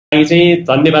लागि चाहिँ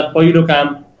धन्यवाद पहिलो काम।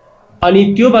 अनि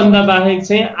त्यो भन्दा बाहेक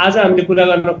चाहिँ आज हामीले कुरा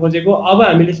गर्न खोजेको अब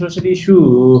हामीले सोशल इस्यु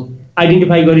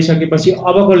आइडेन्टिफाई गरिसकेपछि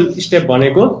अबको स्टेप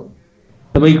भनेको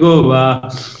तपाईको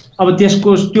अब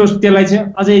त्यसलाई चाहिँ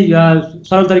अझै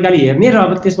सरल तरिकाले हेर्ने र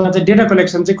अब त्यसमा चाहिँ डेटा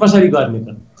कलेक्सन चाहिँ कसरी गर्ने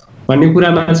त भन्ने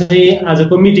कुरामा चाहिँ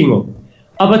आजको मिटिङ हो।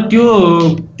 अब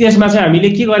त्यसमा चाहिँ हामीले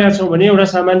के गरेका छौँ भने एउटा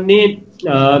सामान्य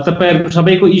तपाईहरुको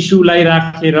सबैको इस्युलाई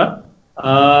राखेर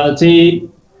चाहिँ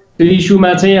त्यो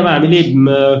इस्युमा चाहिँ अब हामीले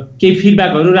केही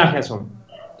फिडब्याकहरु राखेका छौँ।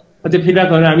 त्यो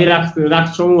फिडब्याकहरु हामी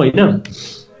राख्छौँ हैन।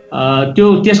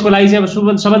 त्यसको लागि चाहिँ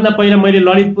अब सबभन्दा पहिला मैले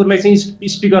ललितपुरलाई चाहिँ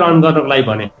स्पिकर अन गर्नको लागि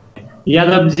भने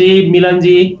यादवजी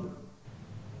मिलनजी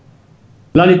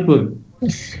ललितपुर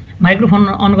माइक्रोफोन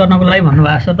अन गर्नको लागि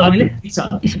भन्नुभएको छ तपाईले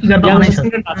स्पिकर त अनै छ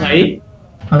है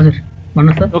हजुर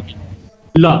भन्नुस् त।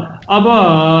 ल अब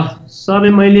सरले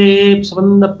मैले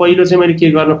सबभन्दा पहिलो चाहिँ मैले के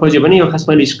गर्न खोजे भने यो खास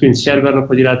मैले स्क्रिन शेयर गर्न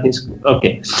खोजिरहेको थिएँ। ओके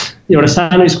एउटा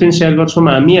सानो स्क्रिन शेयर गर्छौँ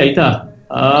हामी है त।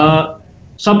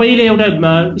 सबैले एउटा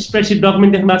स्प्रेडसिट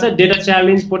डकुमेन्ट देख्नु भएको छ data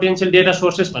challenge potential data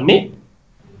sources भन्ने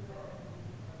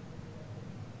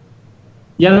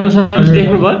याद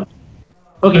देख्नुभयो।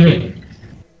 ओके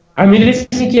हामीले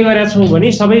चाहिँ के गरेका छौँ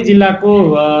भने सबै जिल्लाको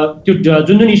त्यो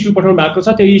जुन इस्यु पठाउनु भएको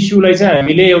छ त्यो इस्युलाई चाहिँ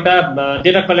हामीले एउटा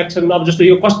डेटा कलेक्सन अब जस्तो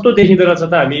यो कस्तो देखिँदो रहेछ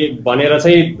त हामी भनेर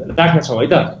चाहिँ राख्ने छौँ है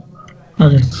त।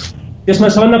 त्यसमा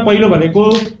सबभन्दा पहिलो भनेको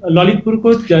ललितपुरको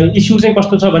इस्यु चाहिँ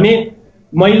कस्तो छ भने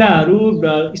महिलाहरू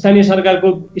स्थानीय सरकारको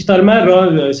स्तरमा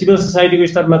र सिभिल सोसाइटीको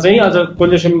स्तरमा चाहिँ अझ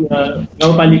कोन्जेसन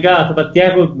गाउँपालिका अथवा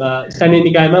त्यहाँको स्थानीय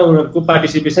निकायमा उनीहरूको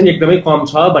पार्टिसिपेसन एकदमै कम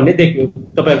छ भन्ने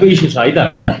तपाईहरुको इस्यु छ है त।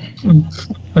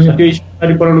 त्यो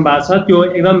इस्यु पढाउनु भएको छ त्यो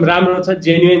एकदम राम्रो छ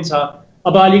जेन्युइन छ।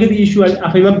 अब अलिकति इस्यु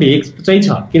आफैमा भेग चाहिँ छ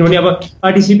किनभने अब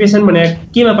पार्टिसिपेसन भने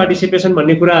केमा पार्टिसिपेसन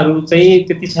भन्ने कुराहरू चाहिँ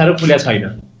त्यति साह्रो खुल्या छैन।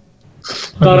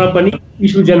 तर पनि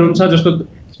इस्यु जेन्युइन छ। जस्तो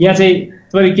यहाँ चाहिँ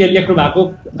तपाईले के लेख्नु भएको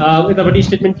यतापट्टि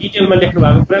स्टेटमेन्ट डिटेलमा लेख्नु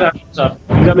भएको कुरा राम्रो छ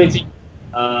एकदमै चाहिँ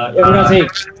एउटा चाहिँ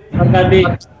सरकारले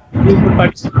इनपुट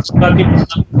पार्टिसिपेसन गर्ने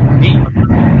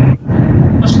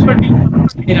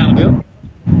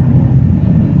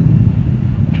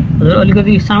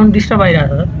अलिकति साउन्ड डिस्टर्ब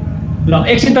आइरहेको छ। ल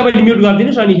एकछिन तपाईले म्युट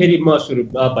गरिदिनुस् अनि फेरि म सुरु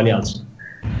भनिहाल्छु।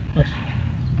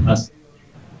 हस्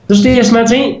जस्तै यसमा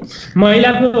चाहिँ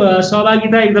महिलाको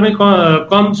सहभागिता एकदमै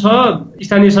कम छ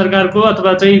स्थानीय सरकारको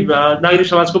अथवा चाहिँ नागरिक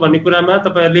समाजको भन्ने कुरामा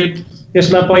तपाईहरुले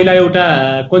त्यसमा पहिला एउटा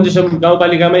कोन्जेसन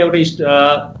गाउँपालिकामा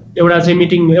एउटा चाहिँ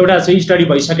मिटिङ एउटा चाहिँ स्टडी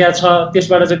भइसकेको छ।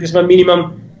 त्यसबाट चाहिँ त्यसमा मिनिमम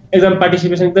एकदम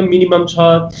पार्टिसिपेसन एकदम मिनिमम छ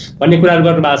भन्ने कुराहरु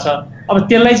गर्नु भएको छ। अब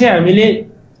त्यसलाई चाहिँ हामीले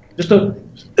जस्तो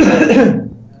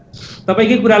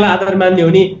तपाईकै कुरालाई आधार मान्ने हो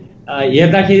नि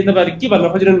हेर्दाखेरि तपाईहरु के भन्न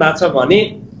खोजिरहनु भएको छ भने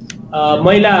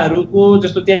महिलाहरूको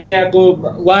जस्तो त्यहाँको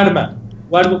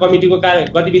वार्डको कमिटीको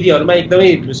गतिविधिहरूमा एकदमै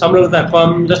संलग्नता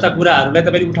कम जस्ता कुराहरूलाई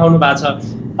तपाईले उठाउनु भएको छ।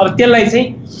 अब त्यसलाई चाहिँ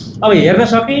अब हेर्न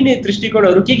सकिने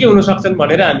दृष्टिकोणहरू के हुन सक्छन्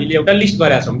भनेर हामीले एउटा लिस्ट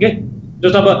गरेका छौँ के।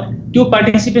 जस्तो अब त्यो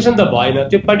पार्टिसिपेसन त भएन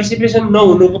त्यो पार्टिसिपेसन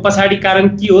नहुनुको पछाडि कारण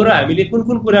के हो र हामीले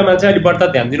कुन कुरामा चाहिँ अलि बढ्ता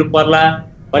ध्यान दिनु पर्ला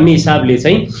भन्ने हिसाबले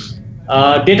चाहिँ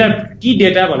डेटा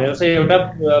भनेर चाहिँ एउटा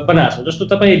बनाएको छ। जस्तो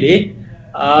तपाईले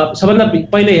सबभन्दा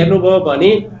पहिले हेर्नुभयो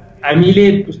भने हामीले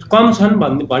कम छन्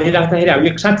भनिराख्दाखेरि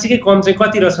हामीले साँच्चीकै कम चाहिँ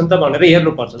कति रहेछन् त भनेर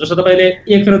हेर्नुपर्छ। जस्तो तपाईले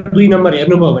 1 र 2 नम्बर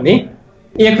हेर्नुभयो भने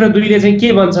 1 र 2 ले चाहिँ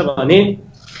के भन्छ भने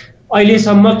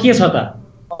अहिलेसम्म के छ त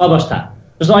अवस्था।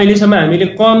 जस्तो अहिलेसम्म हामीले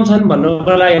कम छन्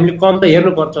भन्नको लागि हामीले कम त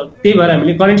हेर्नुपर्छ। त्यही भएर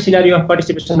हामीले current scenario of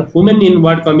participation of women in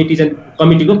ward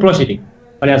कमिटीको प्रोसिडिङ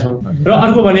भनेका छौँ। र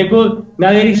अर्को भनेको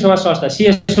नागरिक समाज संस्था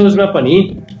सीएसओजमा पनि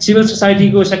सिभिल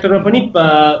सोसाइटीको सेक्टरमा पनि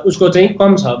उसको चाहिँ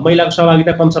कम छ महिलाको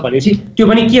सहभागिता कम छ भनेपछि त्यो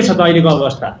पनि के छ त अहिलेको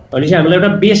अवस्था भनेपछि हामीलाई एउटा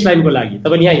बेस लाइनको लागि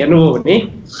तपाईले यहाँ हेर्नुभयो भने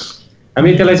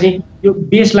हामीले त्यसलाई चाहिँ यो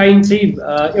बेस लाइन चाहिँ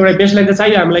एउटा बेस लाइन त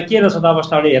चाहियो हामीलाई के रहेछ त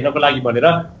अवस्था हेर्नको लागि भनेर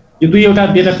यो दुईवटा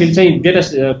डेटा फिल्ड चाहिँ डेटा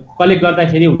कलेक्ट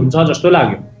गर्दाखेरि हुन्छ जस्तो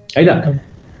लाग्यो है त।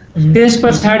 त्यस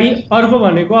पछाडि अर्को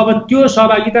भनेको अब त्यो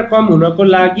सहभागिता कम हुनको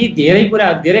लागि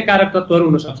धेरै कारक तत्त्वहरू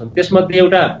हुन सक्छन्। त्यसमध्ये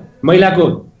एउटा महिलाको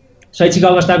शैक्षिक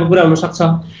अवस्थाको कुरा हुन सक्छ।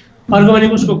 अर्को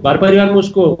भनेको उसको घर परिवारमा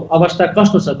उसको अवस्था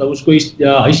कस्तो छ त उसको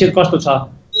हैसियत कस्तो छ।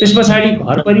 त्यस पछाडि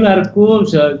घर परिवारको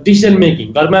डिसिजन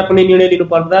मेकिङ घरमा कुनै निर्णय लिनु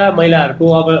पर्दा महिलाहरूको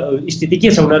अब स्थिति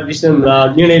के छ उनीहरू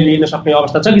निर्णय लिन सक्ने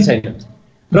अवस्था छ कि छैन।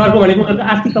 र अर्को भनेको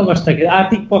आर्थिक अवस्था के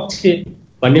आर्थिक पक्ष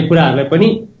भन्ने कुराहरूलाई पनि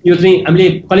यो चाहिँ हामीले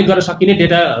कलेक्ट गर्न सकिने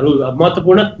डेटाहरू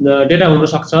महत्त्वपूर्ण डेटा हुन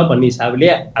सक्छ भन्ने हिसाबले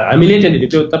हामीले चाहिँ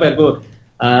त्यो तपाईहरुको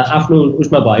आफ्नो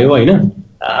उसमा भयो हैन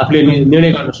आफूले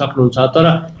निर्णय गर्न सक्नुहुन्छ। तर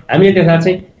हामीले देख्दा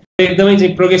चाहिँ एकदमै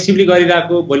चाहिँ प्रोग्रेसिभली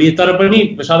गरिरहेको भोलि तर पनि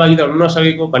सहभागिता हुन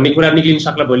नसकेको भन्ने कुरा निक्लिन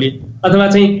सक्ला भोलि। अथवा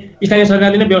चाहिँ स्थानीय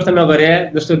सरकारले नै व्यवस्था नगरे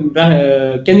जस्तो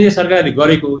केन्द्रीय सरकारले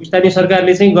गरेको स्थानीय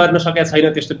सरकारले चाहिँ गर्न सकेका छैन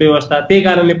त्यस्तो व्यवस्था त्यही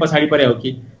कारणले पछाडि परे हो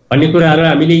कि भन्ने कुराहरू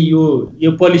हामीले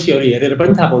यो पोलिसीहरू हेरेर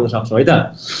पनि थाहा पाउन सक्छौँ है त।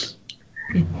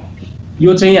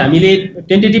 यो चाहिँ हामीले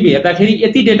टेन्टेटिभ हेर्दाखेरि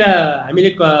यति डेटा हामीले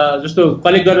जस्तो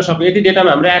कलेक्ट गर्न सक्छौँ, यति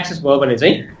डेटामा हाम्रो एक्सेस भयो भने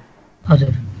चाहिँ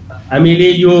हामीले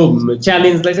यो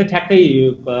च्यालेन्जलाई चाहिँ ठ्याक्कै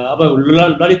अब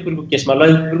ललितपुरको केसमा,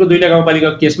 ललितपुरको 2टा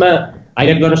गाउँपालिकाको केसमा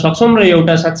हाइलाइट गर्न सक्छौँ र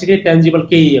एउटा साँच्चीकै ट्यान्जिबल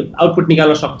केही आउटपुट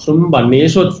निकाल्न सक्छौँ भन्ने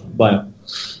सोच भयो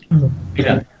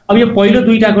हैन। अब यो पहिलो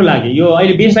 2टाको लागि यो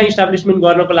अहिले बेसलाइन इस्टाब्लिसमेन्ट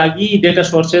गर्नको लागि डेटा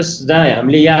सोर्सेस जहाँ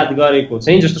हामीले याद गरेको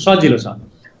चाहिँ जस्तो सजिलो छ,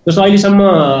 जस्तो अहिलेसम्म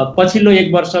पछिल्लो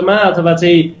 1 वर्षमा अथवा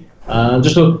चाहिँ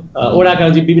जस्तो ओडाका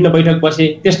विभिन्न बैठक बसे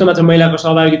त्यसमा चाहिँ महिलाको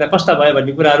सहभागिता कस्ता भयो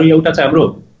भन्ने कुराहरू एउटा चाहिँ हाम्रो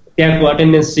त्यहाँको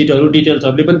अटेन्डेन्स सिटहरू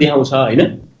डिटेल्सहरूले पनि देखाउँछ हैन।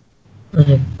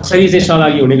 कसरी चाहिँ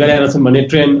सहभागी हुने गरेका छन् भन्ने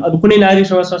ट्रेन्ड, अब कुनै नागरिक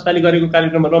समाज संस्थाले गरेको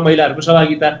कार्यक्रमहरूमा महिलाहरूको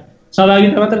सहभागिता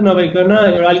मात्र नभइकन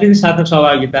एउटा अलिकति सार्थक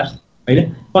सहभागिता हैन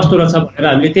कस्तो रहेछ भनेर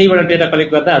हामीले त्यहीबाट डेटा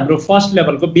कलेक्ट गर्दा हाम्रो फर्स्ट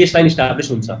लेभलको बेसलाइन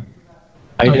इस्टाब्लिस हुन्छ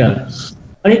हैन।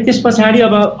 अनि त्यस पछाडि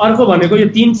अब अर्को भनेको यो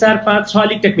 3, 4, 5, 6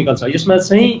 अलिक टेक्निकल छ। यसमा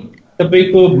चाहिँ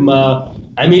तपाईको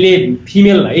हामीले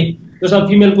फिमेल है, जस्तो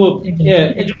फिमेलको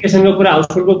एजुकेसनको कुरा,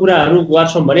 हाउसहोल्डको कुराहरू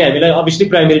गर्छौँ भने हामीलाई अभियसली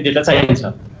प्राइमेरी डेटा चाहिन्छ।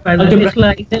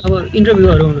 त्यसलाई अब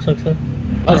इन्टरभ्यूहरू हुन सक्छ।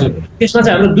 हजुर, त्यसमा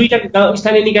चाहिँ हाम्रो 2टा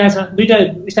स्थानीय निकाय छ, 2टा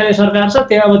स्थानीय सरकार छ,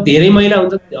 त्यहाँ अब धेरै महिला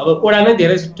हुन्छ, अब ओडा नै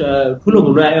धेरै ठुलो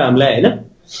हुन आयो हामीलाई हैन।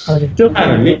 त्यो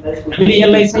कारणले हामीले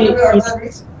यसलाई चाहिँ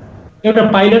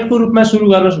एउटा पाइलटको रूपमा सुरु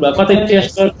गर्नुहोस् भए कतै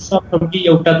टेस्ट गर्न सक्छौँ कि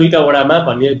एउटा 2टा वडामा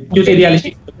भन्ने त्यो चाहिँ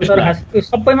रियालिस्टिक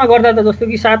सबैमा गर्दा त जस्तो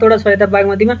कि 7 वडा छ यता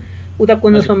बागमतीमा, उता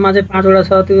कुञ्जसम्ममा चाहिँ 5 वडा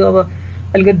छ। त्यो अब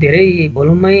अलिकति धेरै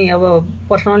भोल्युममै अब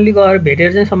पर्सनल्ली गएर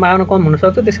भेटेर चाहिँ सम्भावना कम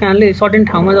हुनसक्छ। त्यस कारणले सर्टेन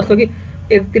ठाउँमा जस्तो कि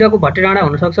एकतिरको भट्टे डाँडा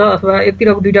हुनसक्छ अथवा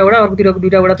एकतिरको 2टा वडा अर्कोतिरको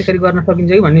 2टा वडा त्यसरी गर्न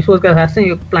सकिन्छ कि भन्ने सोचका साथ चाहिँ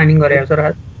यो प्लानिङ गरेको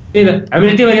छ। त्यही त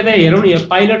हामीले त्यो भने त हेरौँ नि,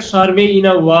 pilot survey in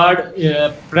a ward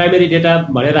primary data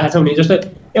भनेर राखेको छौँ नि। जस्तो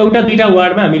एउटा 2टा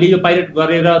वार्डमा हामीले यो पाइलट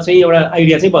गरेर चाहिँ एउटा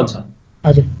आइडिया चाहिँ बन्छ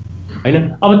हजुर हैन।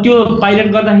 अब त्यो पाइलट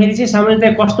गर्दाखेरि चाहिँ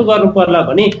सामान्यतया कस्तो गर्नु पर्ला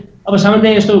भने अब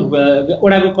सामान्यतया यस्तो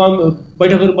ओडाको कम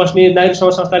बैठकहरू बस्ने नागरिक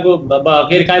समाज संस्थाको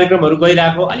के अरे कार्यक्रमहरू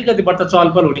गइरहेको अलिकति बढ्ता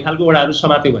चलपल हुने खालको ओडाहरू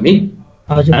समात्यो भने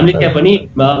हामीले त्यहाँ पनि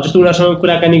जस्तो उनीहरूसँग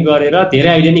कुराकानी गरेर धेरै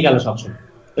आइडिया निकाल्न सक्छौँ।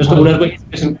 जस्तो उनीहरूको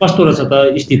एजुकेसन कस्तो रहेछ त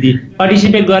स्थिति,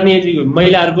 पार्टिसिपेट गर्ने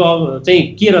महिलाहरूको चाहिँ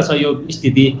के रहेछ यो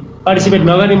स्थिति, पार्टिसिपेट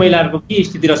नगर्ने महिलाहरूको के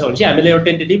स्थिति रहेछ भने चाहिँ हामीले एउटा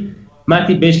टेन्टेटिभ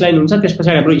माथि बेसलाइन हुन्छ, त्यस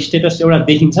पछाडि हाम्रो स्टेटस एउटा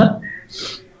देखिन्छ।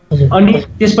 अनि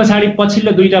त्यस पछाडि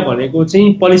पछिल्लो 2टा भनेको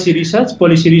चाहिँ पोलिसी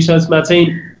रिसर्चमा चाहिँ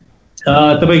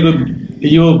तपाईँको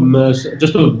यो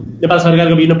जस्तो नेपाल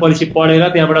सरकारको विभिन्न पोलिसी पढेर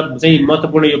त्यहाँबाट चाहिँ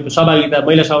महत्त्वपूर्ण यो सहभागिता,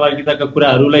 महिला सहभागिताका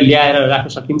कुराहरूलाई ल्याएर राख्न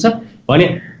सकिन्छ भने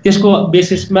त्यसको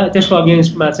बेसिसमा, त्यसको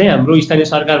अगेन्स्टमा चाहिँ हाम्रो स्थानीय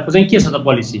सरकारको चाहिँ के छ त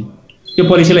पोलिसी, त्यो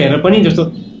पोलिसीलाई हेरेर पनि जस्तो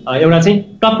एउटा चाहिँ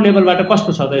टप लेभलबाट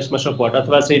कस्तो छ त यसमा सपोर्ट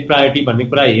अथवा चाहिँ प्रायोरिटी भन्ने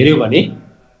कुरा हेऱ्यो भने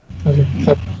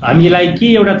हामीलाई के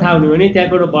एउटा थाहा हुने भने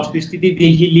त्यहाँको एउटा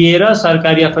वस्तुस्थितिदेखि लिएर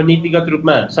सरकारी अथवा नीतिगत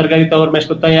रूपमा सरकारी तवरमा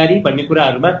यसको तयारी भन्ने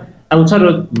कुराहरूमा आउँछ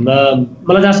र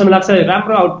मलाई जहाँसम्म लाग्छ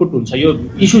राम्रो आउटपुट हुन्छ। यो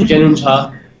इस्यु जेन्युन छ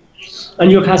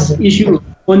अनि यो खास इस्यु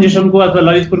कन्जेसनको अथवा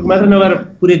ललितपुरको मात्र नभएर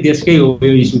पुरै देशकै हो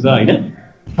यो इस्यु त हैन।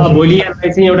 अब भोलि यसलाई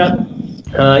चाहिँ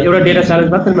एउटा डेटा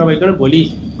च्यालेन्ज मात्र नभइकन भोलि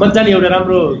मजाले एउटा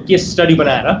राम्रो केस स्टडी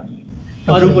बनाएर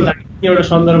अरूको लागि एउटा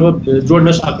सन्दर्भ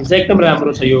जोड्न सकिन्छ। एकदम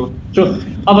राम्रो छ यो।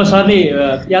 अब सरले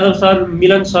यादव सर,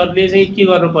 मिलन सरले चाहिँ के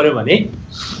गर्नु पर्यो भने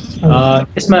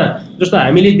यसमा जस्तो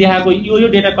हामीले देखाएको यो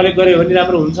डेटा कलेक्ट गर्यो भने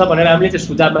राम्रो हुन्छ भनेर हामीले चाहिँ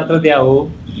सुझाव मात्र दिया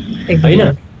हो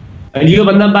हैन।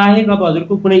 योभन्दा बाहेक अब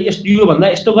हजुरको कुनै योभन्दा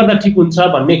यस्तो गर्दा ठिक हुन्छ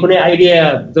भन्ने कुनै आइडिया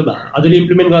हजुरले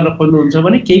इम्प्लिमेन्ट गर्न खोज्नुहुन्छ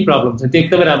भने केही प्रब्लम छ, त्यो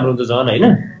एकदमै राम्रो हुन्छ झन् हैन।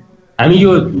 हामी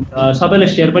यो सबैलाई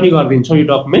सेयर पनि गरिदिन्छौँ यो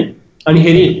डकुमेन्ट। अनि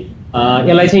फेरि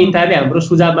यसलाई चाहिँ इन्टायरली हाम्रो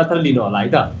सुझाव मात्र लिनु होला है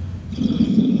त।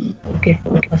 ओके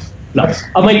ल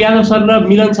अब मैले यादव सर र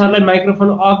मिलन सरलाई माइक्रोफोन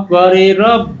अफ गरेर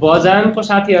बजाङको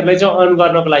साथीहरूलाई चाहिँ अन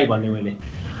गर्नको लागि भन्ने मैले।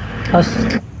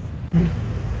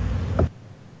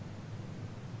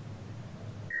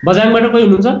 बजाङबाट कोही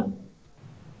हुनुहुन्छ?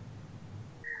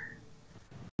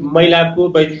 महिलाको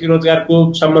वैदेशिक रोजगारको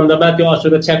सम्बन्धमा, त्यो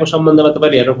असुरक्षाको सम्बन्धमा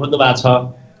तपाईँले हेर्न खोज्नु भएको छ।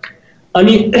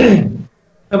 अनि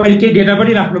तपाईँले केही डेटा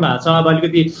पनि राख्नु भएको छ। अब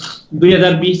अलिकति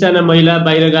 2020 जना महिला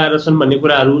बाहिर गएर छन् भन्ने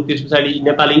कुराहरू, त्यस पछाडि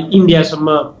नेपाल इन्डियाको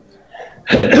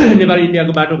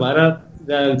बाटो भएर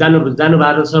जानु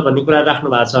भएको छ भन्ने कुरा राख्नु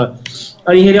भएको छ।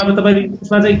 अनि फेरि अब तपाईँले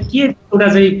त्यसमा चाहिँ के एउटा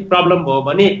चाहिँ प्रब्लम भयो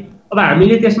भने अब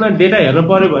हामीले त्यसमा डेटा हेर्नु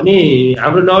पर्यो भने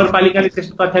हाम्रो नगरपालिकाले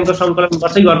त्यस्तो तथ्याङ्क सङ्कलन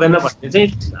गर्छै गर्दैन भन्ने चाहिँ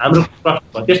हाम्रो प्रश्न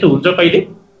भयो। त्यस्तो हुन्छ कहिले?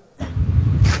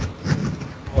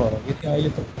 अहिले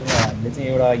त हामीले चाहिँ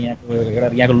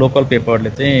यहाँको लोकल पेपरले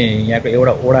चाहिँ यहाँको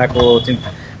एउटा ओडाको चाहिँ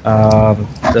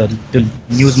त्यो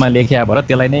न्युजमा लेख्या भएर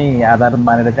त्यसलाई नै आधार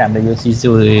मानेर चाहिँ हामीले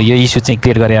यो इस्यु चाहिँ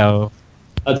क्रिएट गरे हो।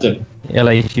 हजुर,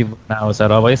 यसलाई इस्यु बनाउँछ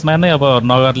सर। अब यसमा नै अब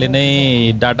नगरले नै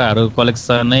डाटाहरू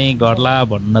कलेक्सन नै गर्ला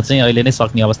भन्न चाहिँ अहिले नै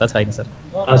सक्ने अवस्था छैन सर।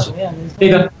 हजुर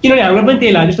त्यही त, किनभने हाम्रो पनि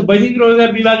त्यही लाग्यो जस्तो वैदेशिक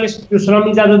रोजगार विभागले त्यो श्रम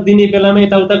इजाजत दिने बेलामा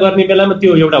यताउता गर्ने बेलामा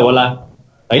त्यो एउटा होला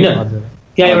होइन,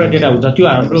 त्यहाँ एउटा डेटा हुन्छ, त्यो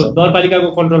हाम्रो नगरपालिकाको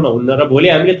कन्ट्रोलमा हुन्न र भोलि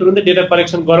हामीले तुरुन्तै डेटा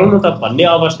कलेक्सन गरौँ न त भन्ने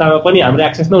अवस्थामा पनि हाम्रो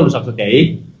एक्सेस नहुनसक्छ त्यहाँ है।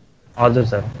 हजुर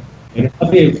सर।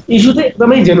 इस्यु चाहिँ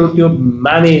एकदमै जेन्युन त्यो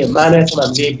मानेछौँ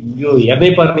हामीले, यो हेर्नै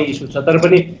पर्ने इस्यु छ, तर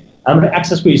पनि हाम्रो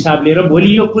एक्सेसको हिसाबले र भोलि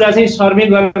यो कुरा चाहिँ सर्वे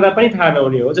गर्दा पनि थाहा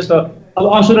नहुने हो। जस्तो अब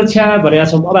असुरक्षा भनेका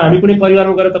छौँ, अब हामी कुनै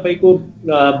परिवारमा गएर तपाईँको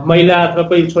महिला अथवा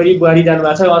कोही छोरी बुहारी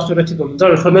जानुभएको छ असुरक्षित हुनुहुन्छ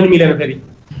र सोध्न नि मिलेन फेरि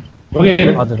हो कि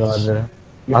होइन? हजुर हजुर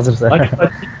हजुर सर।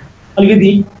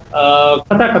 अलिकति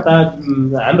कता कता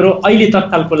हाम्रो अहिले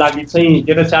तत्कालको लागि चाहिँ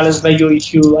डेटा च्यालेन्जलाई यो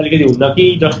इस्यु अलिकति हुन्न कि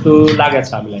जस्तो लागेको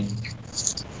छ हामीलाई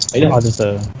होइन? हजुर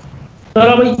सर। तर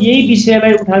अब यही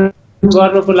विषयलाई उठान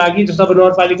गर्नको लागि जस्तो अब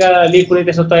नगरपालिकाले कुनै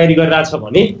त्यस्तो तयारी गरिरहेछ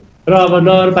भने र अब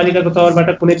नगरपालिकाको तौरबाट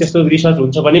कुनै त्यस्तो रिसर्च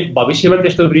हुन्छ भने भविष्यमा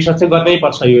त्यस्तो रिसर्च चाहिँ गर्नै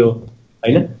पर्छ यो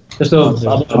होइन? जस्तो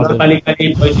अब नगरपालिकाले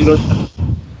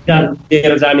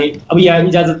दिएर जाने, अब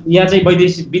यहाँ चाहिँ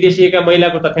विदेशिएका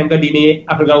महिलाको तथ्याङ्क दिने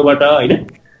आफ्नो गाउँबाट होइन,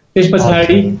 त्यस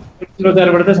पछाडि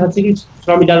रोजगारबाट त साँच्चै कि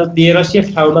श्रम इजाजत दिएर सेफ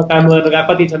ठाउँमा काम गर्न गएका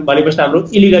कति छन् भनेपछि हाम्रो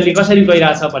इलिगल्ली कसरी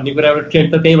गइरहेछ भन्ने कुरा एउटा ट्रेन्ड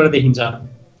त त्यहीँबाट देखिन्छ।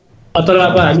 तर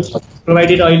अब हामी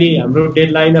प्रोभाइडेड अहिले हाम्रो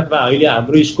डेडलाइन अथवा अहिले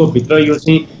हाम्रो स्कोपभित्र यो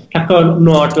चाहिँ ठ्याक्क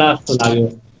नअट्ला जस्तो लाग्यो।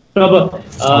 र अब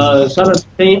सर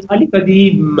चाहिँ अलिकति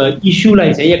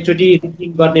इस्युलाई चाहिँ एकचोटि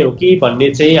थिङ्क गर्ने हो कि भन्ने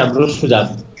चाहिँ हाम्रो सुझाव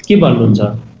के भन्नुहुन्छ?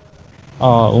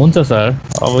 हुन्छ सर।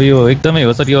 अब यो एकदमै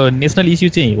हो सर, यो नेसनल इस्यु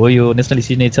चाहिँ हो, यो नेसनल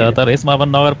इस्यु नै छ। तर यसमा अब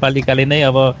नगरपालिकाले नै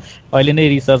अब अहिले नै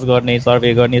रिसर्च गर्ने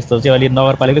सर्वे गर्ने यस्तो चाहिँ अहिले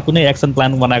नगरपालिकाले कुनै एक्सन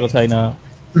प्लान बनाएको छैन।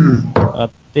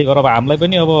 त्यही भएर अब हामीलाई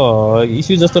पनि अब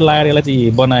इस्यु जस्तो लागेर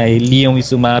यसलाई चाहिँ लियौँ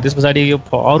इस्युमा। त्यस पछाडि यो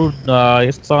अरू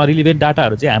यससँग रिलेभेन्ट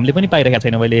डाटाहरू चाहिँ हामीले पनि पाइरहेका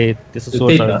छैनौँ अहिले त्यस्तो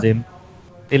सोर्सहरू चाहिँ।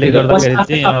 त्यसले गर्दाखेरि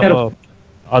चाहिँ अब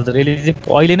हजुर यसले चाहिँ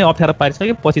अहिले नै अप्ठ्यारो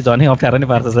पारिसक्यो, पछि झनै अप्ठ्यारो नै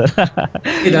पार्छ सर।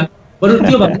 बरु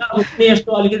त्योभन्दा अब कुनै यस्तो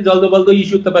अलिकति जल्दो बल्दो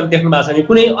इस्यु तपाईँले देख्नु भएको छ भने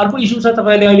कुनै अर्को इस्यु छ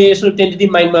तपाईँले अहिले यसो टेन्टेटिभ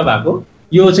माइन्डमा भएको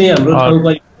यो चाहिँ हाम्रो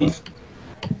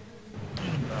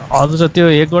हजुर सर, त्यो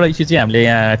एकवटा इस्यु चाहिँ हामीले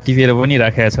यहाँ टिपेर पनि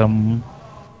राखेका छौँ।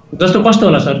 जस्तो कस्तो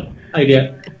होला सर आइडिया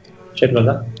सेट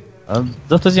गर्दा?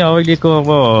 जस्तो चाहिँ अहिलेको अब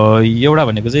एउटा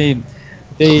भनेको चाहिँ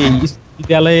त्यही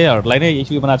विद्यालयहरूलाई नै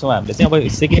इस्यु बनाएको छौँ हामीले चाहिँ। अब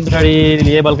सेकेन्डरी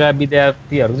लेभलका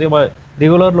विद्यार्थीहरू चाहिँ अब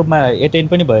रेगुलर रूपमा एटेन्ड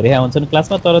पनि भइरहेका हुन्छन्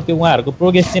क्लासमा, तर त्यो उहाँहरूको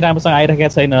प्रोग्रेस चाहिँ राम्रोसँग आइरहेका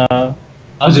छैन।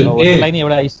 हजुर त्यसलाई नै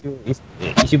एउटा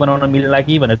इस्यु बनाउन मिल्ला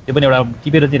कि भनेर त्यो पनि एउटा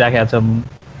टिपेर चाहिँ राखेका छौँ।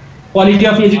 क्वालिटी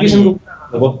अफ एजुकेसनको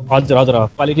हजुर हजुर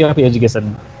क्वालिटी अफ एजुकेसन।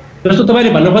 जस्तो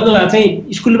तपाईँले भन्नु खोज्नु भएको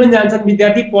चाहिँ स्कुल पनि जान्छन्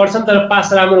विद्यार्थी पढ्छन् तर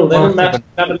पास राम्रो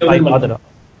हुँदैन।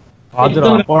 हजुर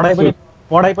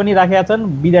पढाइ पनि राखेका छन्,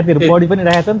 विद्यार्थीहरू पढि पनि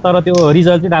राखेका छन्, तर त्यो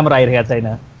रिजल्ट चाहिँ राम्रो आइरहेको छैन।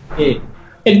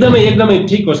 एकदमै एकदमै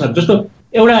ठिक हो सर। जस्तो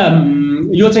एउटा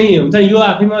यो चाहिँ हुन्छ यो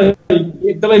आफैमा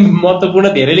एकदमै महत्त्वपूर्ण,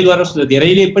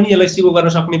 धेरैले पनि यसलाई सिको गर्न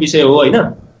सक्ने विषय हो होइन?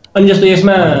 अनि जस्तो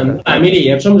यसमा हामीले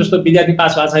हेर्छौँ जस्तो विद्यार्थी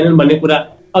पास भएको छैनन् भन्ने कुरा,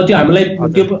 अब त्यो हामीलाई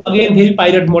त्यो अगेन फेरि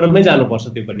पाइलट मोडलमै जानुपर्छ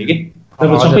त्यो पनि कि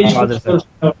सबै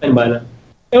भएन।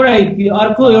 एउटा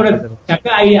अर्को एउटा ठ्याक्क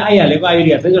आइहालेको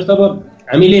आइडिया चाहिँ जस्तो अब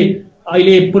हामीले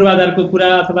अहिले पूर्वाधारको कुरा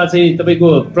अथवा चाहिँ तपाईँको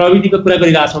प्रविधिको कुरा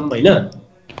गरिरहेछौँ होइन?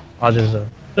 हजुर सर।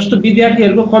 जस्तो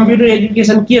विद्यार्थीहरूको कम्प्युटर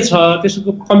एजुकेसन के छ,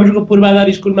 त्यसको कम्प्युटरको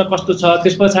पूर्वाधार स्कुलमा कस्तो छ,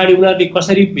 त्यस पछाडि उनीहरूले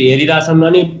कसरी हेरिरहेछन्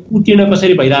अनि उत्तीर्ण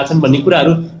कसरी भइरहेछन् भन्ने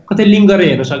कुराहरू कतै लिङ्क गरेर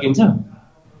हेर्न सकिन्छ?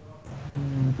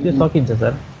 त्यो सकिन्छ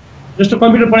सर। जस्तो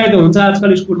कम्प्युटर पढाइ त हुन्छ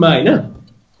आजकल स्कुलमा होइन?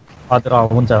 हजुर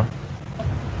हुन्छ।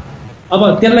 अब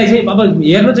त्यसलाई चाहिँ अब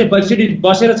हेर्नु चाहिँ एकचोटि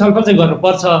बसेर छलफल चाहिँ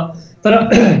गर्नुपर्छ। तर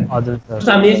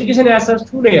जस्तो हामीले एजुकेसन एज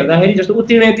ठुलो हेर्दाखेरि जस्तो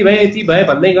उत्तीर्ण यति भए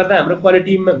भन्दै गर्दा हाम्रो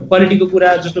क्वालिटीको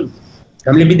कुरा जस्तो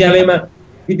हामीले विद्यालयमा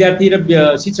विद्यार्थी र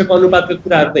शिक्षक अनुपातको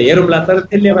कुराहरू त हेरौँला, तर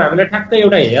त्यसले अब हामीलाई ठ्याक्कै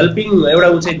एउटा हेल्पिङ एउटा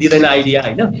ऊ चाहिँ दिँदैन आइडिया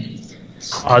होइन?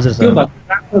 हजुर सर। त्यो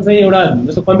भएको चाहिँ एउटा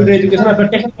जस्तो कम्प्युटर एजुकेसन अथवा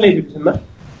टेक्निकल एजुकेसनमा।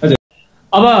 हजुर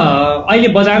अब अहिले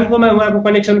बजारकोमा उहाँको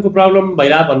कनेक्सनको प्रब्लम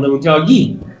भइरहेको भन्नुहुन्थ्यो अघि।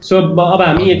 सो अब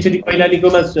हामी एकचोटि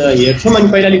कैलालीकोमा हेर्छौँ अनि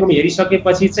कैलालीकोमा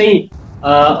हेरिसकेपछि चाहिँ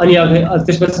अनि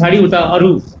त्यस पछाडि उता अरू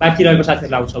बाँकी रहेको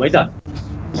साथीहरूलाई आउँछौँ है त?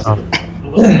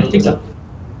 ठिक छ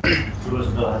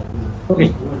ओके।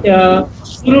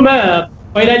 सुरुमा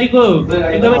कैलालीको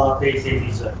एकदमै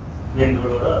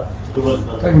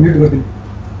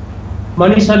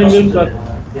मनिष सरले म्युट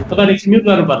तपाईँले म्युट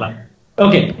गर्नु पर्ला।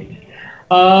 ओके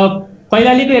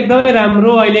कैलालीको एकदमै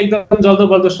राम्रो अहिले एकदम जल्दो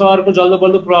बल्दो सहरको जल्दो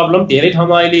बल्दो प्रब्लम धेरै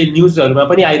ठाउँमा अहिले न्युजहरूमा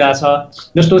पनि आइरहेछ।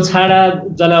 जस्तो छाडा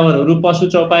जनावरहरू पशु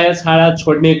चौपाया छाडा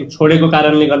छोडेको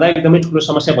कारणले गर्दा एकदमै ठुलो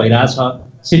समस्या भइरहेछ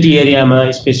सिटी एरियामा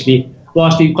स्पेसली।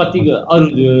 अस्ति कति अरू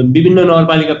विभिन्न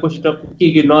नगरपालिकाको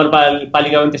के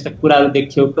नगरपालिकामा त्यस्ता कुराहरू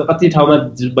देखियो, कति ठाउँमा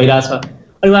भइरहेछ।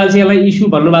 अनि उहाँले चाहिँ यसलाई इस्यु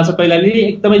भन्नुभएको छ कैलाली,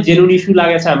 एकदमै जेन्युन इस्यु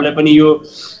लागेको छ हामीलाई पनि यो।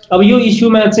 अब यो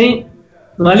इस्युमा चाहिँ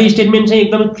उहाँले स्टेटमेन्ट चाहिँ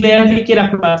एकदमै क्लियरली के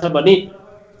राख्नु भएको छ भने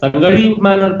धनगढी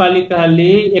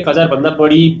उपमहानगरपालिकाले 1000 भन्दा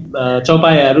बढी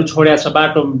चौपायाहरू छोडेको छ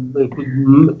बाटो,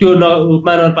 त्यो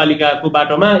उपमहानगरपालिकाको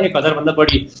बाटोमा 1000 भन्दा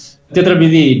बढी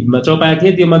क्षेत्रविधि चौपाया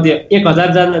थिए, त्यो मध्ये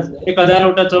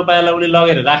 1000वटा चौपायालाई उसले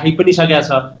लगेर राखि पनि सकेको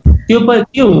छ।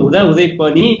 त्यो हुँदै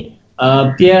पनि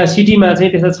त्यहाँ सिटीमा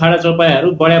चाहिँ त्यस्ता छाडा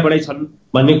चौपायाहरू बढाइ छन्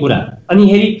भन्ने कुरा। अनि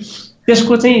हेरी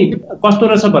त्यसको चाहिँ कस्तो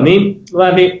रहेछ भने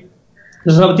उहाँले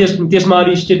त्यसमा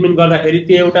अरू स्टेटमेन्ट गर्दाखेरि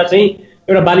त्यो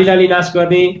एउटा बालीलाली नाश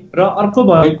गर्ने र अर्को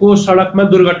भएको सडकमा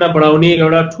दुर्घटना बढाउने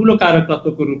एउटा ठुलो कारक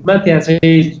तत्त्वको रूपमा त्यहाँ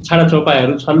चाहिँ छाडा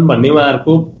चौपायाहरू छन् भन्ने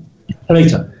उहाँहरूको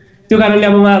रहेछ। त्यो कारणले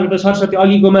अब उहाँहरूको सरस्वती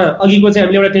अघिको चाहिँ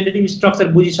हामीले एउटा टेन्टेटिभ स्ट्रक्चर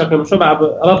बुझिसक्यौँ। सो अब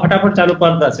फटाफट जानु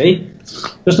पर्दा चाहिँ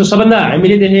जस्तो सबभन्दा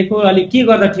हामीले देखेको अलिक के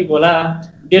गर्दा ठिक होला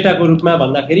डेटाको रूपमा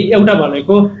भन्दाखेरि एउटा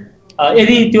भनेको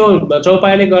यदि त्यो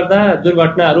चौपायाले गर्दा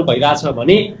दुर्घटनाहरू भइरहेछ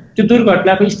भने त्यो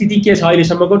दुर्घटनाको स्थिति के छ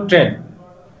अहिलेसम्मको ट्रेन्ड,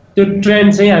 त्यो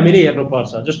ट्रेन्ड चाहिँ हामीले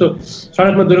हेर्नुपर्छ। जस्तो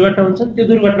सडकमा दुर्घटना हुन्छ, त्यो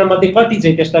दुर्घटनामध्ये कति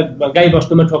चाहिँ त्यस्ता गाई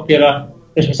बस्तुमा ठोकिएर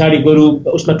त्यस पछाडि गोरु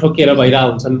उसमा ठोकिएर भइरहेको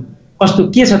हुन्छन्, कस्तो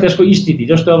के छ त्यसको स्थिति।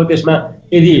 जस्तो अब त्यसमा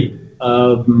यदि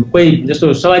कोही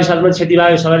जस्तो सवारी साधनमा क्षति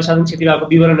भयो, सवारी साधन क्षति भएको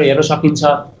विवरण हेर्न सकिन्छ।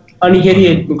 अनिखेरि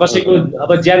कसैको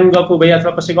अब ज्यान गएको भए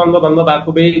अथवा कसैको अङ्गभङ्ग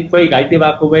भएको भए, कोही घाइते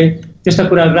भएको भए, त्यस्ता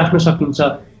कुराहरू राख्न सकिन्छ।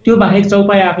 त्यो बाहेक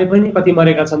चौपाया आफै पनि कति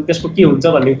मरेका छन्, त्यसको के हुन्छ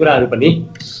भन्ने कुराहरू पनि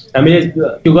हामीले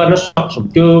त्यो गर्न सक्छौँ।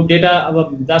 त्यो डेटा अब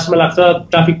जहाँसम्म लाग्छ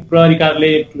ट्राफिक प्रहरी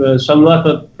कार्यालयसँग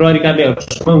अथवा प्रहरी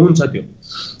कार्यालयहरूसँग हुन्छ त्यो,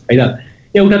 होइन।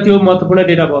 एउटा त्यो महत्त्वपूर्ण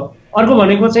डेटा भयो। अर्को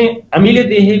भनेको चाहिँ हामीले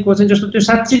देखेको चाहिँ जस्तो त्यो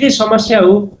साँच्चीकै समस्या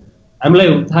हो हामीलाई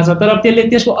थाहा छ, तर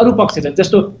त्यसको अरू पक्ष छ।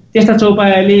 जस्तो त्यस्ता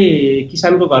चौपायाले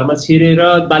किसानको घरमा छिरेर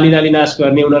बालीनाली नाश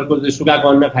गर्ने, उनीहरूको सुकाएको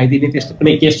अन्न खाइदिने त्यस्तो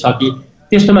कुनै केस छ कि?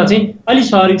 त्यस्तोमा चाहिँ अलि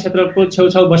सहरी क्षेत्रको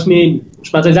छेउछाउ बस्ने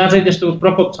उसमा चाहिँ जहाँ चाहिँ त्यस्तो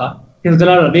प्रकोप छ, त्यस्तो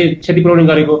जनावरहरूले क्षति पुर्याउने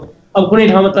गरेको, अब कुनै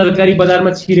ठाउँमा तरकारी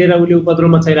बजारमा छिरेर उसले उपद्रव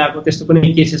मचाइरहेको त्यस्तो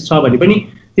कुनै केसेस छ भने पनि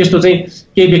त्यस्तो चाहिँ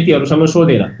केही व्यक्तिहरूसँग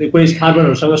सोधेर, कुनै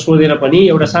फार्मरहरूसँग सोधेर पनि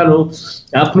एउटा सानो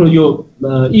आफ्नो यो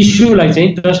इस्युलाई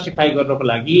चाहिँ जस्टिफाई गर्नको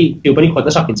लागि त्यो पनि खोज्न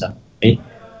सकिन्छ है।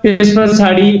 त्यस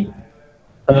पछाडि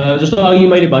जस्तो अघि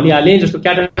मैले भनिहालेँ, जस्तो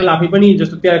क्याटल आफै पनि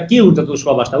जस्तो त्यहाँ के हुन्छ त उसको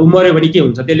अवस्था, ऊ मऱ्यो भने के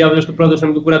हुन्छ, त्यसले अब जस्तो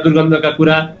प्रदूषणको कुरा, दुर्गन्धका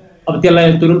कुरा, अब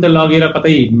त्यसलाई तुरुन्तै लगेर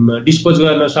कतै डिस्पोज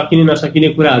गर्न सकिने नसकिने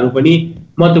कुराहरू पनि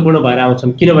महत्त्वपूर्ण भएर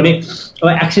आउँछन्। किनभने अब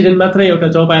एक्सिडेन्ट मात्रै एउटा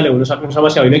चौपायाले हुन सक्ने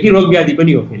समस्या होइन कि, रोग व्याधि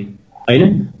पनि हो फेरि, होइन।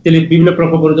 त्यसले विभिन्न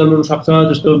प्रकोपहरू जन्माउन सक्छ।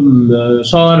 जस्तो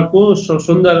सहरको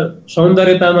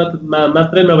सौन्दर्यतामा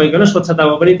मात्रै नभइकन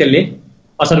स्वच्छतामा पनि त्यसले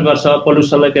असर गर्छ,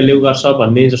 पल्युसनलाई त्यसले गर्छ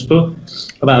भन्ने जस्तो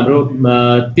अब हाम्रो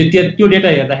त्यो डेटा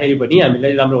हेर्दाखेरि पनि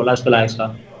हामीलाई राम्रो होला जस्तो लागेको छ।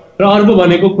 र अर्को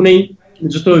भनेको कुनै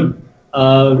जस्तो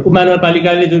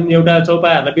उपमहानगरपालिकाले जुन एउटा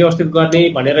चौपायाहरूलाई व्यवस्थित गर्ने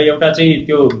भनेर एउटा चाहिँ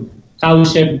त्यो काउ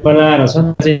सेट बनाएर छ,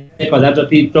 1000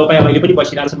 जति चौपाया अहिले पनि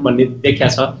बसिरहेको छन् भन्ने देखिया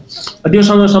छ।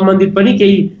 त्योसँग सम्बन्धित पनि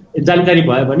केही जानकारी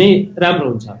भयो भने राम्रो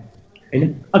हुन्छ, होइन।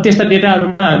 अब त्यस्ता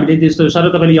डेटाहरूमा हामीले जस्तो सर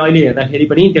तपाईँले अहिले हेर्दाखेरि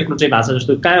पनि देख्नु चाहिँ भएको छ,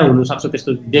 जस्तो कहाँ हुनसक्छ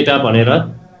त्यस्तो डेटा भनेर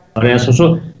भनेको छौँ। सो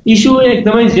इस्यु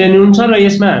एकदमै जेन्युन छ र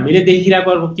यसमा हामीले देखिरहेको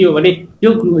अर्को के हो भने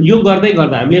यो गर्दै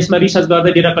गर्दा हामीले यसमा रिसर्च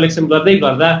गर्दै डेटा कलेक्सन गर्दै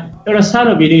गर्दा एउटा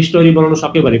सानो भिडियो स्टोरी बनाउन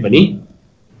सक्यो भने पनि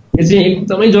यो चाहिँ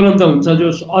एकदमै ज्वलन्त हुन्छ, जो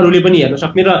अरूले पनि हेर्न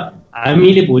सक्ने। र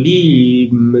हामीले भोलि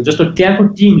जस्तो त्यहाँको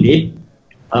टिमले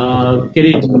के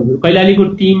अरे कैलालीको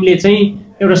टिमले चाहिँ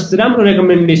एउटा राम्रो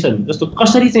रेकमेन्डेसन जस्तो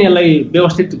कसरी चाहिँ यसलाई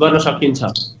व्यवस्थित गर्न सकिन्छ,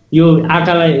 यो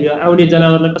आँखालाई आउने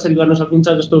जनावरलाई कसरी गर्न सकिन्छ,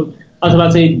 जस्तो अथवा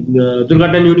चाहिँ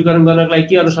दुर्घटना न्यूनीकरण गर्नको लागि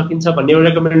के गर्न सकिन्छ भन्ने एउटा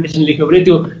रेकमेन्डेसन लेख्यो भने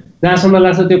त्यो जहाँसम्म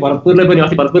लाग्छ त्यो भरतपुरलाई पनि,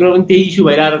 अस्ति भरतपुरमा पनि त्यही इस्यु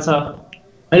भइरहेको छ,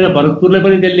 होइन। भरतपुरलाई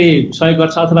पनि त्यसले सहयोग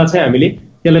गर्छ अथवा चाहिँ हामीले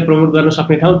त्यसलाई प्रमोट गर्न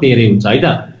सक्ने ठाउँ धेरै हुन्छ, है त।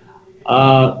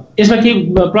 यसमा के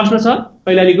प्रश्न छ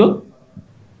कैलालीको?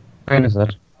 छैन सर,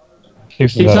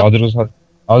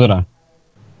 हजुर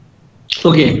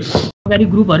ओके। सरकारी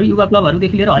ग्रुपहरू, युवा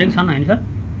क्लबहरूदेखि लिएर हरेक छन्, होइन सर?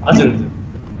 हजुर।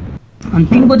 अनि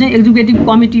तिनको चाहिँ एक्जिक्युटिभ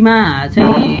कमिटीमा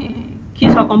चाहिँ के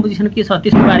छ, कम्पोजिसन के छ,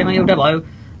 त्यसको बारेमा एउटा भयो।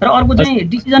 र अर्को चाहिँ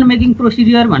डिसिजन मेकिङ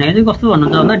प्रोसिडियर भनेर चाहिँ कस्तो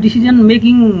भन्नुहुन्छ भन्दा डिसिजन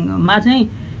मेकिङमा चाहिँ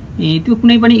त्यो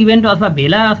कुनै पनि इभेन्ट अथवा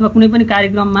भेला अथवा कुनै पनि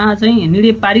कार्यक्रममा चाहिँ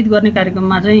निर्णय पारित गर्ने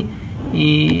कार्यक्रममा चाहिँ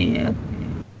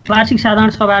वार्षिक साधारण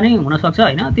सभा नै हुनसक्छ,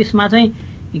 होइन। त्यसमा चाहिँ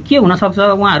के हुनसक्छ,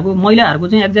 उहाँहरूको महिलाहरूको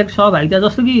चाहिँ एक्ज्याक्ट सहभागिता,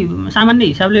 जस्तो कि सामान्य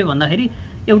हिसाबले भन्दाखेरि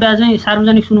एउटा चाहिँ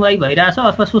सार्वजनिक सुनवाई भइरहेछ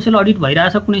अथवा सोसियल अडिट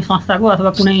भइरहेछ कुनै संस्थाको अथवा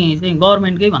कुनै चाहिँ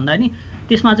गभर्मेन्टकै भन्दा नि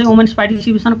त्यसमा चाहिँ वुमेन्स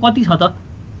पार्टिसिपेसन कति छ त,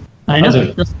 होइन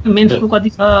जस्तो मेन्सको कति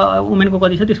छ वुमेनको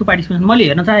कति छ त्यसको पार्टिसिपेसन मैले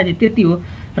हेर्न चाहेँ त्यति हो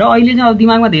र अहिले चाहिँ अब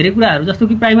दिमागमा धेरै कुराहरू जस्तो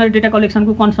कि प्राइमरी डेटा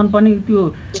कलेक्सनको कन्सर्न पनि त्यो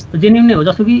जेन्युन नै हो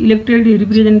जस्तो कि इलेक्टेड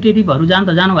रिप्रेजेन्टेटिभहरू जानु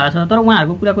भएको छ तर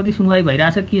उहाँहरूको कुरा कति सुनवाई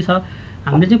भइरहेछ के छ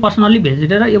हामीले चाहिँ पर्सनल्ली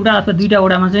भेटेर एउटा अथवा दुईवटा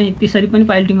वडामा चाहिँ त्यसरी पनि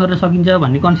पाइलटिङ गर्न सकिन्छ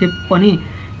भन्ने कन्सेप्ट पनि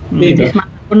त्यसमा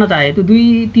गर्न चाहे त्यो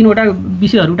 2-3वटा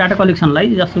विषयहरू डाटा कलेक्सनलाई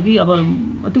जस्तो कि अब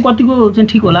त्यो कतिको चाहिँ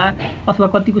ठिक होला अथवा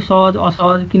कतिको सहज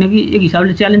असहज किनकि एक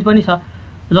हिसाबले च्यालेन्ज पनि छ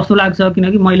जस्तो लाग्छ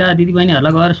किनकि महिला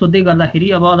दिदीबहिनीहरूलाई गएर सोध्दै गर्दाखेरि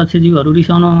अब अध्यक्षज्यूहरू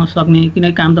रिसाउन सक्ने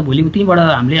किनकि काम त भोलि त्यहीँबाट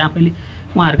हामीले आफैले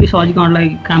उहाँहरूकै सहजीकरणलाई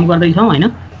काम गर्दैछौँ होइन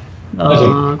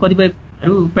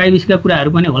कतिपयहरू प्राइभेसीका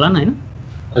कुराहरू पनि होलान् होइन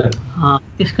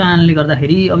त्यस कारणले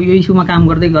गर्दाखेरि अब यो इस्युमा काम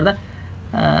गर्दै गर्दा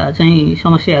चाहिँ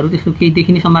समस्याहरू त्यस्तो केही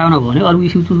देखिने सम्भावना भयो भने अरू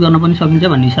इस्यु चुज गर्न पनि सकिन्छ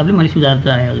भन्ने हिसाबले मैले सुझाव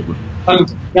चाहे हजुरको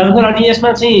अनि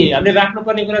यसमा चाहिँ हामीले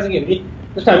राख्नुपर्ने कुरा चाहिँ के भने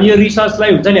जस्तो हामी यो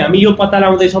रिसर्चलाई हुन्छ नि हामी यो पत्ता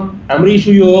लगाउँदैछौँ हाम्रो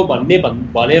इस्यु यो हो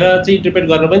भनेर चाहिँ इन्टरप्रेट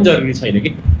गर्न पनि जरुरी छैन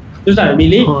कि जस्तो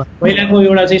हामीले पहिलाको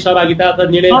एउटा चाहिँ सहभागिता अथवा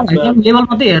निर्णय लेभल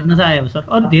मात्रै हेर्न चाहेको सर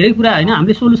अरू धेरै कुरा होइन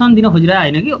हामीले सोल्युसन दिन खोजिरहेको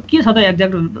होइन कि के छ त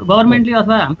एक्ज्याक्ट गभर्मेन्टले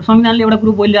अथवा हाम्रो संविधानले एउटा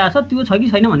कुरो बोलिरहेको छ त्यो छ कि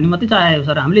छैन भन्ने मात्रै चाहेको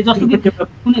सर हामीले जस्तो कि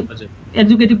कुनै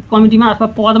एक्जिक्युटिभ कमिटीमा अथवा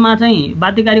पदमा चाहिँ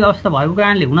बाध्यकारी अवस्था भएको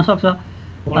कारणले हुनसक्छ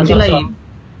त्यसलाई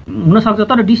हुनसक्छ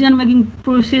तर डिसिजन मेकिङ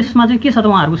प्रोसेसमा चाहिँ के छ त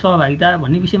उहाँहरूको सहभागिता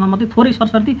भन्ने विषयमा मात्रै थोरै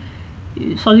सरसर्ती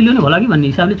सजिलो नै होला कि भन्ने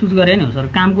हिसाबले चुज गरे नै हो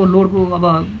सर कामको लोडको अब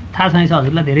थाहा छैन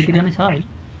हजुरलाई धेरैतिर नै छ होइन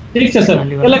ठिक छ सर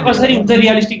यसलाई कसरी हुन्छ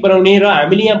रियलिस्टिक बनाउने र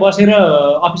हामीले यहाँ बसेर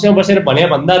अफिसमा बसेर भने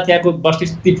भन्दा त्यहाँको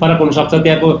वस्तुस्थिति फरक हुनसक्छ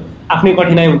त्यहाँको आफ्नै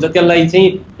कठिनाइ हुन्छ त्यसलाई चाहिँ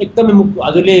एकदमै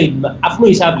हजुरले आफ्नो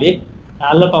हिसाबले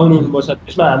हाल्न पाउनुहुन्छ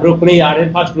त्यसमा हाम्रो कुनै हार्ड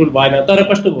एन्ड फास्ट रुल भएन तर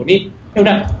कस्तो भयो भने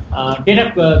एउटा डेटा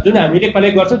जुन हामीले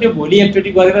कलेक्ट गर्छौँ त्यो भोलि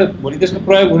एकचोटि गरेर भोलि त्यसको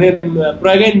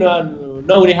प्रयोगै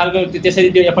नहुने खालको त्यसरी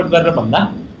त्यो एफर्ट गरेर भन्दा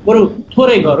बरु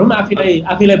थोरै गरौँ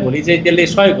आफैलाई भोलि चाहिँ त्यसले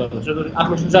सहयोग गर्छ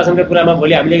आफ्नो सुशासनका कुरामा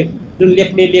भोलि हामीले जुन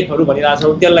लेख्ने लेखहरू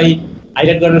भनिरहेछौँ त्यसलाई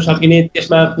हाइलाइट गर्न सकिने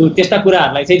त्यसमा त्यस्ता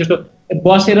कुराहरूलाई चाहिँ जस्तो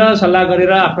बसेर सल्लाह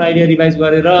गरेर आफ्नो आइडिया रिभाइज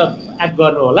गरेर एक्ट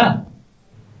गर्नु होला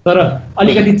तर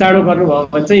अलिकति चाँडो गर्नुभयो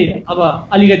भने चाहिँ अब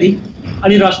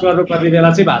अलि रस गर्नुपर्ने बेला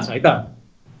चाहिँ भएको छ है त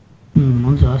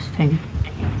हुन्छ हस् थ्याङ्क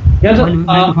यू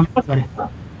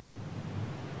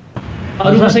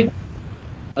अरू कसै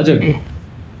हजुर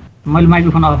मैले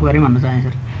माइक्रोफोन अफ गरेँ भन्न चाहेँ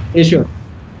सर यसो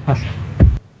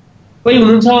कोही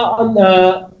हुनुहुन्छ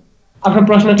आफ्नो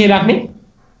प्रश्न केही राख्ने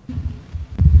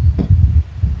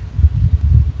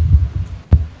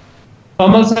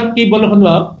कमल सर के बोल्नु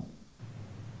खोज्नुभयो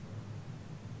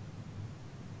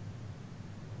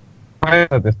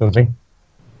त्यस्तो चाहिँ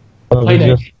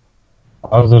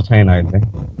हजुर छैन अहिले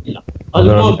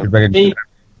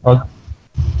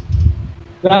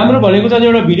राम्रो भनेको चाहिँ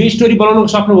एउटा भिडियो स्टोरी बनाउनु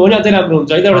सक्नुभयो भने अझै राम्रो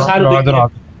हुन्छ है त एउटा सानो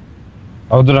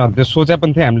हजुर त्यो सोचे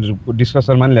पनि थिएँ हामीले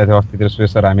डिस्कसनमा पनि ल्याएको थियो अस्तितिर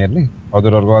सुरेश सर हामीहरूले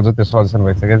हजुरहरूको अझ त्यो सजेसन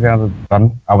भइसकेपछि झन्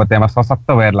अब त्यहाँ सशक्त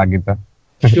भएर लागिन्छ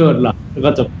स्योर ल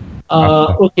गजब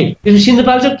ओके त्यसपछि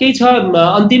सिन्धुपाल्चोक केही छ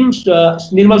अन्तिम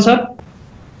निर्मल सर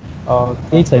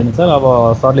केही छैन सर अब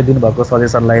सरले दिनुभएको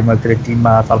सजेसनलाई म फेरि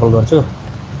टिममा छलफल गर्छु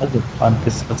हजुर अनि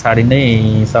त्यस पछाडि नै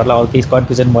सरलाई अरू केही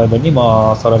कन्फ्युजन भयो भने म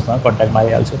सरहरूसँग कन्ट्याक्टमा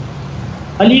आइहाल्छु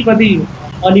अलिकति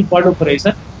अलि पढ्नु पऱ्यो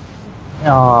सर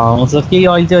हुन्छ केही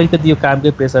अहिले चाहिँ अलिकति यो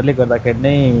कामकै प्रेसरले गर्दाखेरि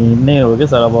नै हो क्या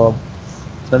सर अब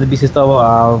विशेष त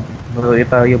अब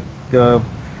यता यो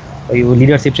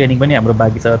लिडरसिप ट्रेनिङ पनि हाम्रो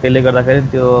बाँकी छ त्यसले गर्दाखेरि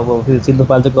त्यो अब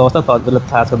सिन्धुपाल्चोकको अवस्था त हजुरलाई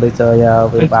थाहा छँदैछ या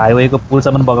हाइवेको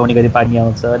पुलसम्म बगाउने गरी पानी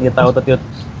आउँछ अनि यताउता त्यो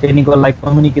ट्रेनिङको लागि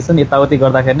कम्युनिकेसन यताउति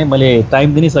गर्दाखेरि नै मैले टाइम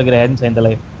दिनै सकिरहेको छैन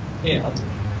त्यसलाई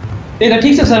त्यही त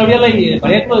ठिक छ सर यसलाई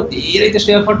भनेको धेरै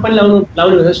त्यस्तो एफर्ट पनि लाउनु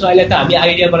हुँदैन जस्तो अहिले त हामी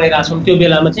आइडिया बनाइरहेको छौँ त्यो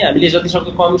बेलामा चाहिँ हामीले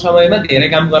जतिसक्दो कम समयमा धेरै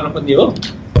काम गर्नुपर्ने हो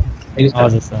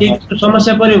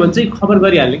समस्या पऱ्यो भने चाहिँ खबर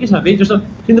गरिहाल्ने कि सबै जस्तो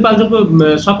सिन्धुपाल्चोकको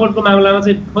सपोर्टको मामलामा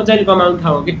चाहिँ खोजाइ कमाउनु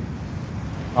ठाउँ हो कि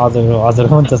हजुर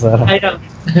हुन्छ सर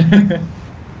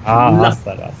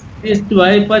त्यस्तो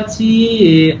भएपछि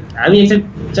हामी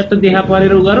एकचोटि चट्ट देखा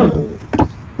परेर उ गरौँ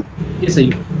त्यसै